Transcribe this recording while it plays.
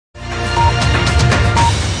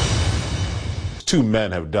2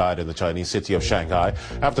 men have died in the Chinese city of Shanghai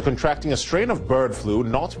after contracting a strain of bird flu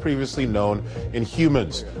not previously known in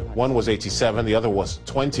humans. One was 87, the other was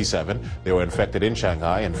 27. They were infected in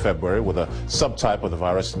Shanghai in February with a subtype of the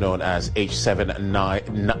virus known as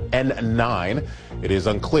H7N9. It is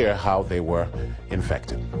unclear how they were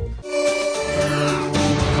infected.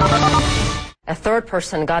 A third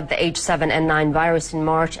person got the H7N9 virus in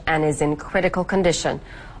March and is in critical condition.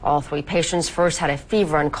 All 3 patients first had a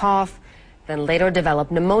fever and cough, then later developed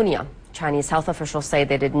pneumonia. Chinese health officials say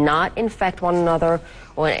they did not infect one another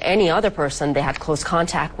or any other person they had close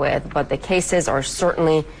contact with, but the cases are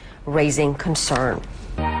certainly raising concern.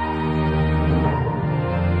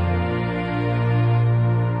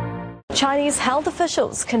 Chinese health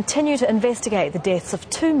officials continue to investigate the deaths of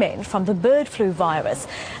 2 men from the bird flu virus.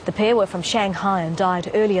 The pair were from Shanghai and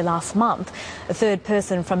died earlier last month. A third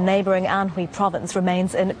person from neighbouring Anhui province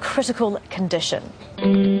remains in critical condition.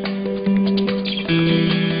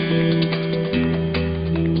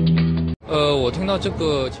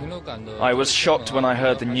 I was shocked when I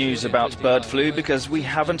heard the news about bird flu because we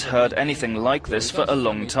haven't heard anything like this for a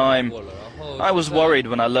long time. I was worried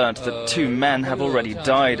when I learned that 2 men have already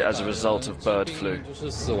died as a result of bird flu.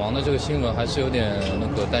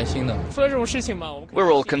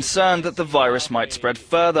 We're all concerned that the virus might spread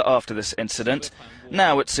further after this incident.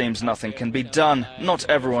 Now it seems nothing can be done. Not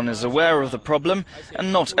everyone is aware of the problem,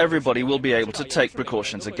 and not everybody will be able to take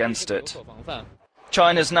precautions against it.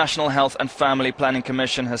 China's National Health and Family Planning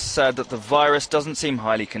Commission has said that the virus doesn't seem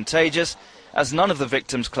highly contagious, as none of the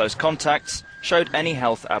victims' close contacts showed any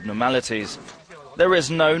health abnormalities. There is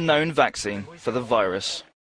no known vaccine for the virus.